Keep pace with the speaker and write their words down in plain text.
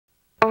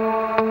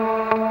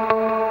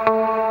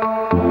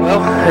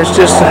it's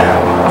just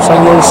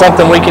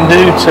something we can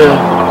do to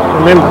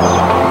remember.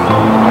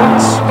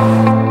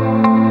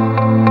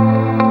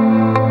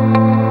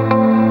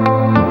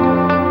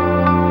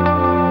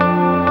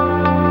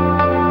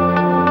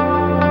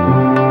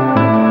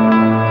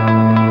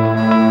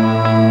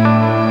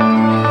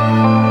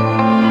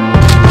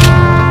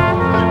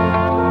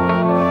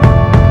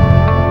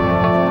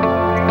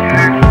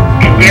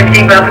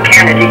 Deputy Bubba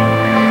Kennedy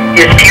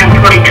is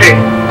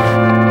 1022.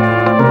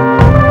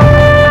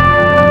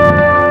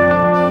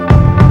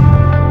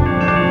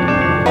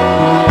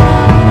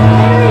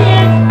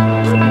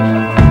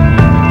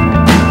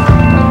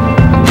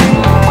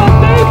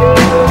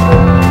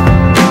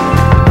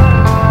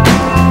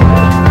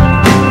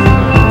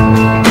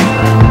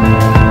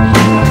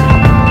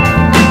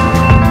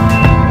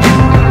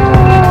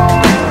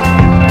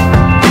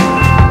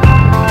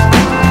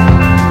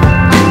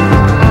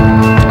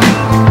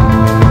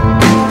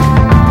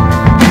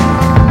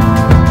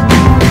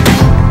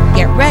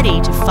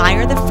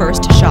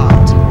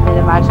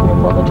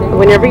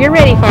 Whenever you're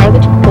ready, pull the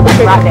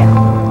trigger. Right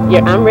now.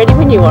 Yeah, I'm ready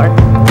when you are.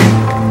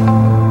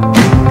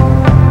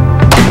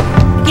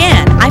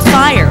 Again, I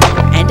fire,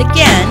 and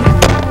again,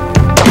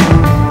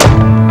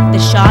 the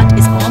shot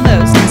is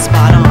almost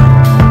spot on.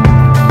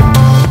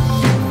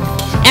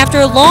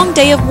 After a long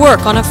day of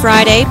work on a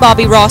Friday,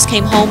 Bobby Ross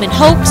came home in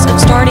hopes of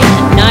starting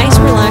a nice,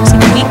 relaxing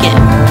weekend.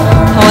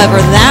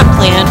 However, that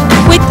plan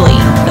quickly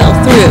fell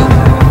through.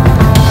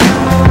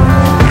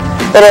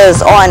 That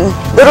is on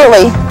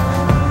literally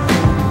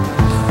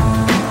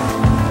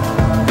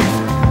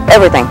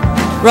everything.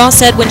 Ross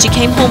said when she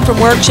came home from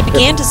work, she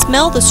began to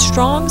smell the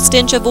strong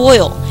stench of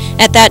oil.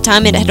 At that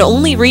time, it had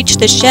only reached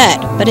the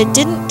shed, but it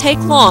didn't take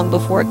long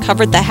before it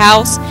covered the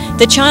house,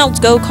 the child's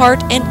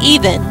go-kart, and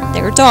even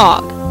their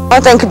dog.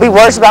 One thing could be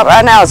worse about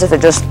right now is if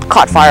it just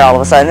caught fire all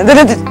of a sudden. And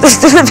then it'd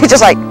be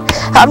just like,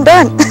 I'm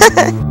done.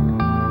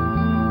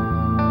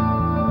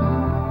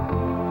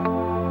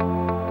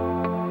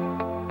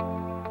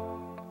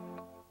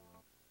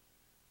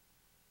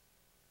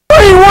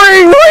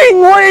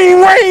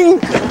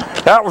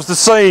 That was the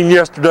scene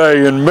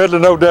yesterday in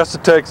Midland, Odessa,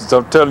 Texas.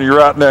 I'm telling you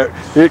right now,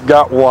 it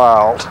got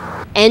wild.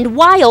 And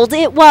wild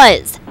it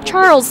was.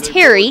 Charles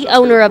Terry,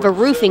 owner of a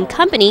roofing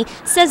company,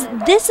 says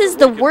this is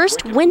the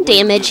worst wind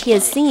damage he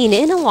has seen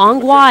in a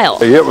long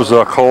while. It was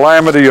a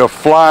calamity of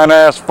flying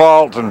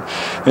asphalt and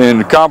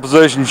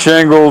composition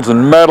shingles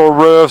and metal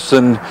roofs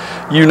and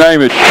you name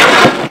it.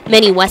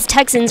 Many West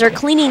Texans are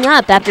cleaning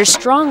up after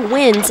strong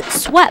winds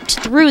swept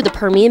through the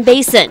Permian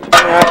Basin.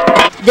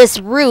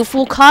 This roof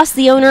will cost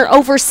the owner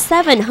over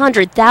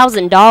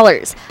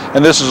 $700,000.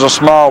 And this is a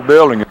small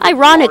building.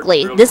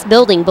 Ironically, this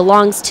building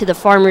belongs to the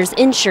Farmers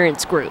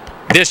Insurance Group.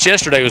 This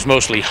yesterday was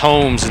mostly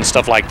homes and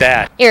stuff like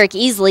that. Eric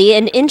Easley,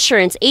 an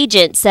insurance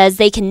agent, says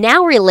they can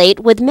now relate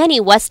with many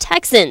West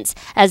Texans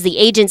as the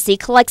agency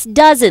collects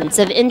dozens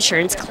of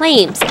insurance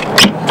claims.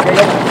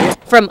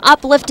 From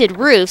uplifted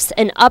roofs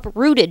and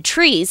uprooted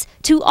trees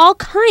to all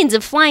kinds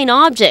of flying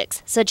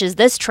objects, such as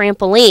this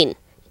trampoline,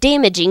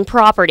 damaging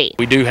property.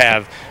 We do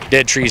have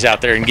dead trees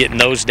out there, and getting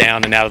those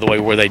down and out of the way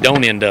where they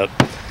don't end up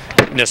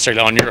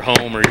necessarily on your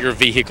home or your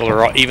vehicle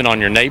or even on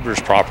your neighbor's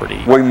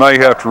property. We may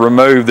have to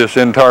remove this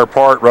entire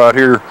part right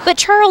here. But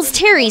Charles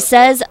Terry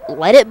says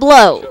let it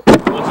blow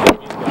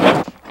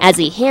as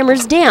he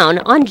hammers down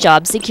on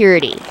job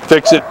security.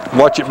 Fix it,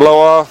 watch it blow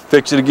off,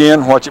 fix it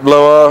again, watch it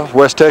blow off.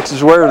 West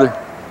Texas weather.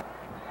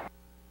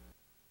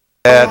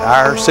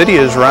 Our city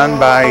is run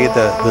by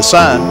the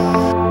sun.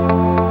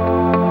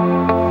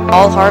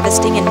 All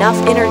harvesting enough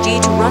energy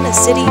to run a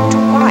city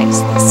twice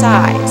the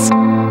size.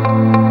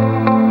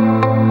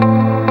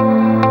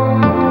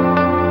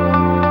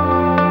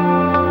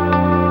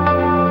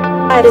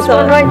 This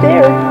one right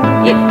there.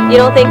 You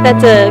don't think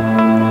that's a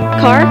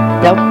car?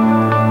 No.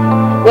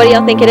 What do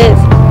y'all think it is?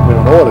 We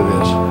don't know what it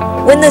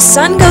is. When the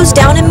sun goes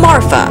down in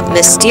Marfa,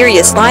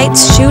 mysterious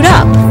lights shoot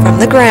up from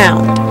the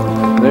ground.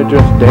 They're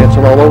just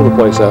dancing all over the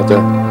place out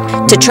there.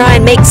 To try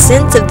and make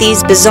sense of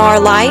these bizarre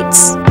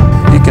lights,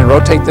 You can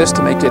rotate this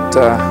to make it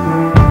a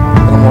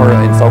little more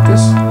in focus.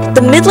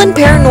 the Midland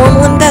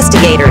Paranormal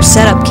Investigators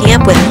set up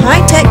camp with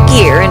high-tech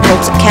gear in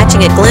hopes of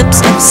catching a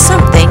glimpse of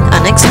something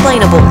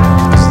unexplainable.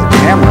 The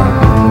camera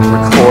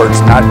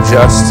records not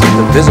just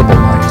the visible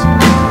light,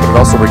 but it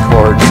also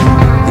records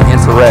the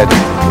infrared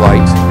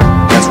light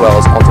as well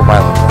as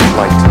ultraviolet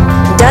light.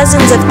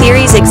 Dozens of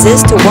theories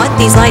exist to what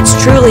these lights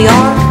truly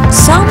are,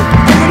 some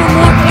a little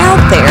more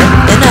out there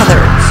than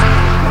others.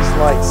 These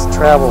lights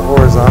travel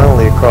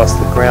horizontally across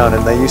the ground,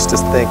 and they used to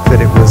think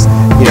that it was,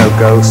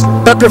 ghosts.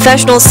 But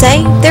professionals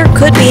say there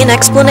could be an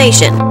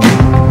explanation.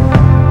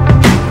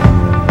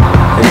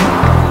 It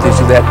gives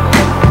you that,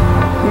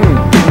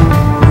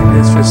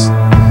 it's just,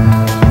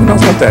 who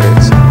knows what that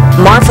is?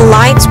 Marfa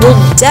lights will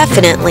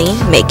definitely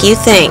make you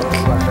think.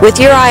 With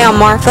your eye on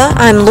Marfa,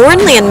 I'm Lauren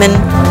Landman,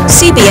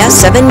 CBS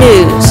 7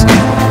 News.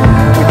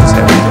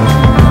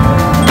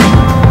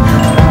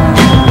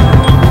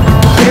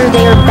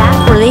 They are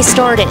back where they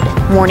started,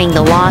 mourning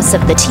the loss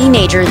of the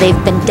teenager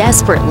they've been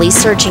desperately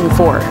searching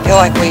for. I feel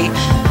like we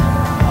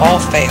all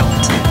failed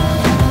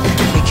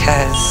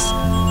because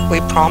we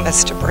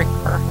promised to bring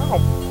her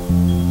home.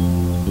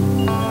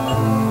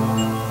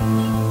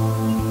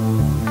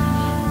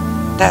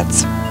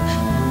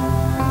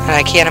 And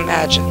I can't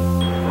imagine.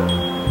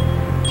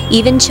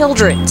 Even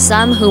children,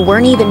 some who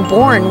weren't even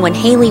born when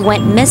Haley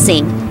went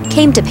missing,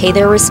 came to pay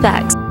their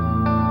respects.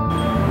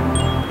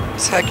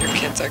 Just hug your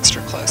kids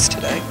extra close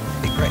today.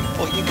 Be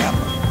grateful you got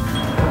them.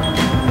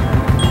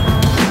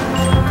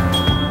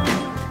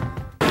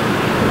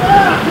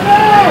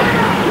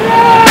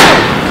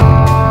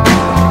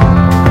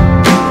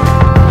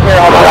 Here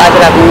all my life,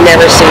 and I've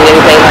never seen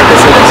anything like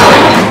this in this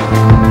street.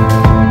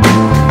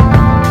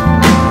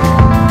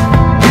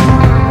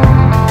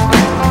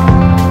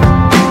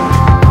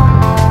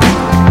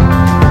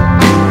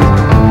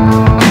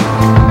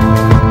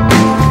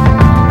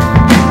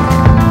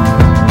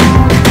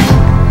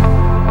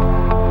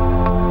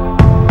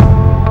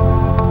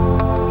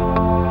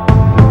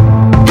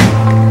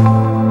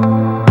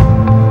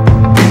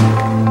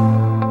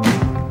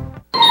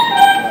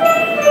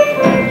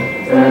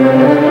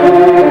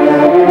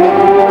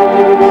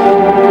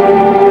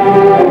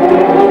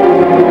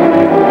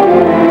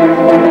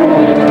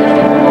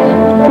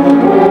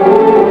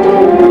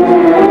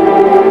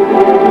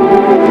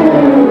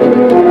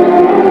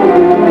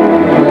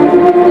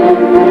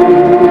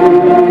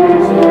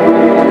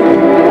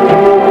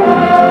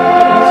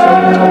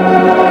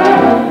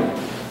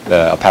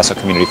 The El Paso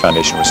Community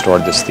Foundation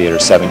restored this theater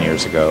 7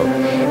 years ago,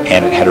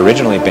 and it had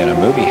originally been a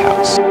movie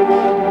house.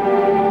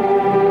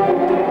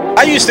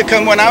 I used to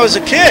come when I was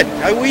a kid.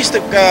 We used to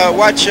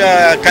watch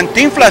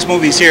Cantinflas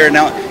movies here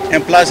now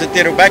in Plaza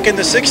Theater back in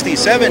the 60s,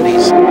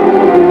 70s.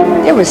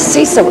 There was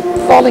Cisa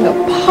falling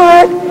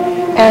apart,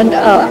 and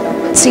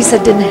Cisa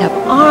didn't have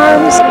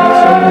arms.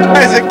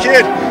 As a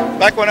kid,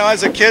 back when I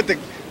was a kid,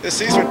 the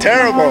seats were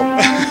terrible.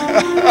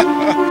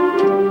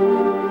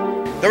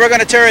 They were going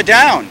to tear it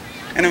down.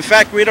 And in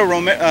fact, Rita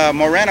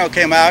Moreno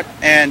came out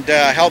and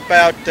helped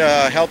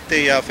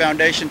the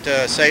foundation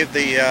to save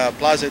the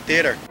Plaza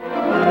Theater.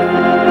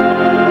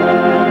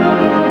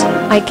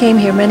 I came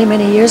here many,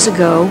 many years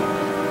ago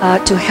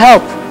to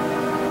help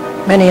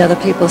many other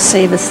people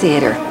save a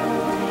theater,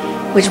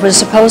 which was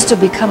supposed to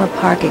become a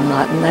parking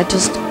lot, and that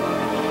just,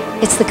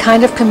 it's the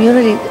kind of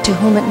community to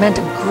whom it meant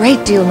a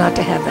great deal not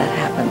to have that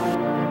happen.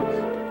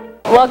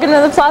 Welcome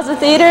to the Plaza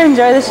Theater.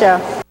 Enjoy the show.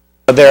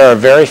 There are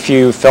very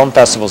few film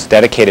festivals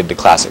dedicated to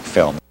classic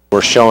film.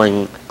 We're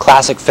showing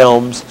classic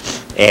films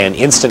and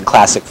instant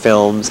classic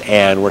films,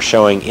 and we're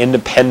showing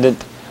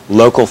independent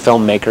local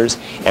filmmakers,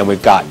 and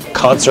we've got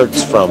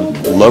concerts from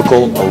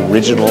local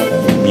original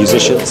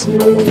musicians.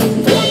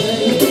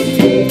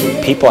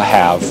 People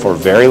have, for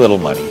very little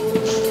money,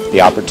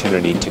 the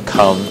opportunity to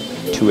come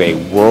to a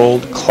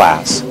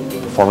world-class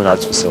performing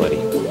arts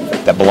facility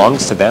that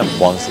belongs to them,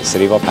 belongs to the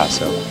city of El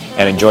Paso,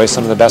 and enjoy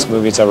some of the best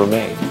movies ever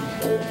made.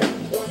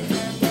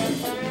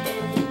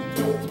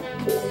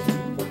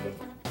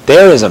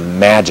 There is a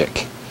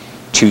magic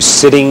to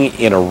sitting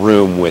in a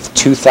room with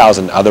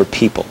 2,000 other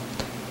people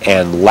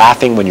and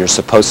laughing when you're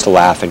supposed to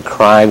laugh and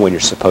crying when you're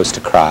supposed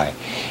to cry,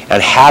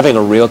 and having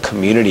a real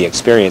community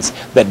experience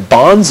that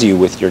bonds you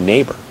with your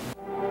neighbor.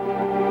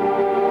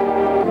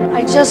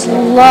 I just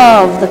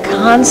love the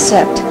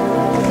concept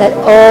that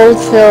old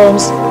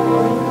films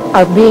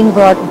are being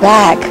brought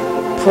back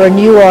for a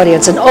new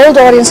audience, an old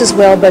audience as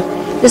well, but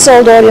this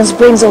old audience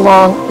brings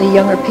along the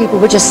younger people,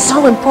 which is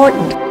so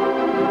important.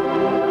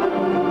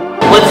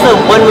 What's the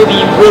one movie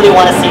you really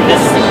want to see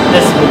this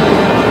movie?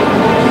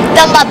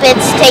 The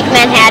Muppets Take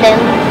Manhattan.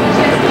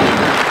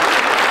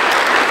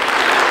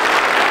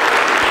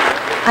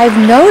 I've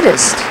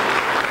noticed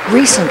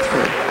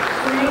recently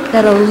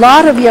that a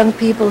lot of young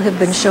people have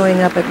been showing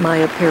up at my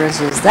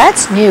appearances.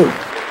 That's new.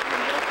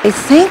 They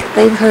think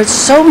they've heard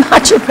so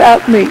much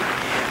about me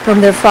from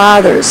their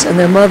fathers and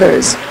their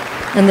mothers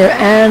and their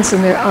aunts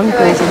and their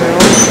uncles and their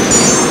uncles.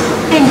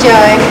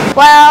 Enjoy.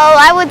 Well,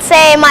 I would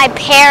say my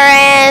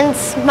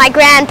parents, my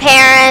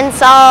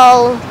grandparents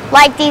all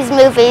like these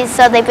movies,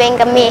 so they bring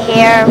me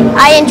here.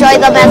 I enjoy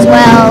them as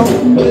well.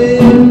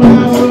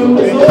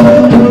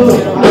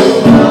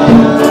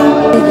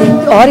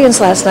 The audience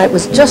last night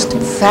was just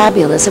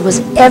fabulous. It was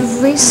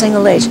every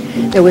single age.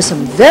 There were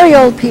some very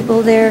old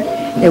people there.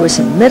 There were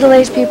some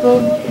middle-aged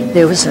people.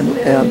 There were some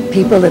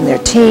people in their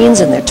teens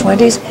and their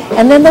 20s.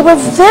 And then there were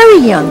very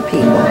young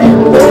people.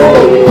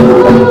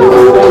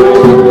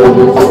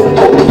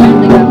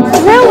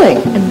 Thrilling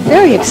and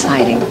very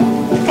exciting.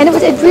 And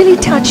it really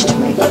touched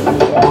me.